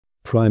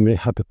primary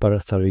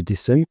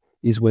hyperparathyrodism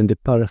is when the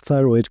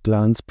parathyroid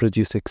glands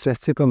produce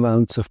excessive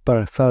amounts of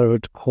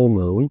parathyroid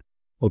hormone,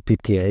 or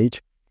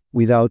PTH,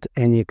 without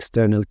any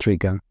external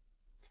trigger.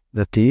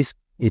 That is,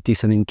 it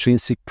is an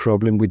intrinsic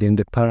problem within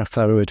the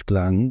parathyroid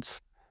glands,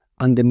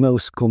 and the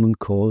most common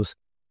cause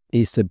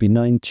is a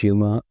benign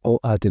tumor or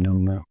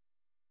adenoma.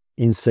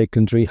 In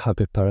secondary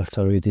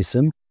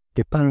hyperparathyroidism,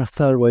 the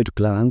parathyroid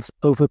glands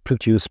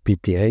overproduce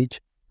PTH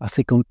as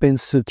a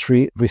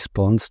compensatory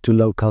response to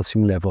low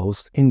calcium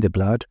levels in the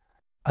blood,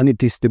 and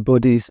it is the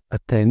body's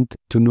attempt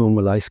to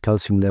normalize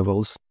calcium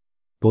levels.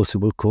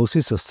 Possible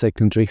causes of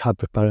secondary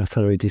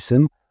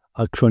hyperparathyroidism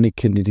are chronic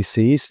kidney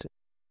disease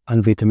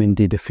and vitamin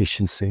D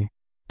deficiency.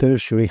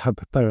 Tertiary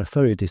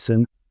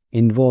hyperparathyroidism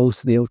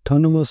involves the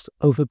autonomous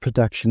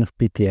overproduction of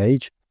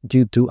PTH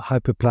due to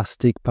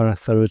hyperplastic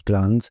parathyroid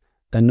glands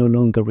that no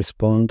longer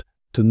respond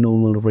to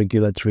normal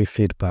regulatory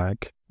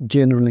feedback,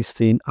 generally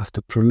seen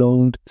after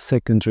prolonged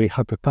secondary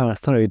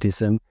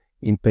hyperparathyroidism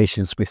in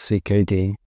patients with CKD.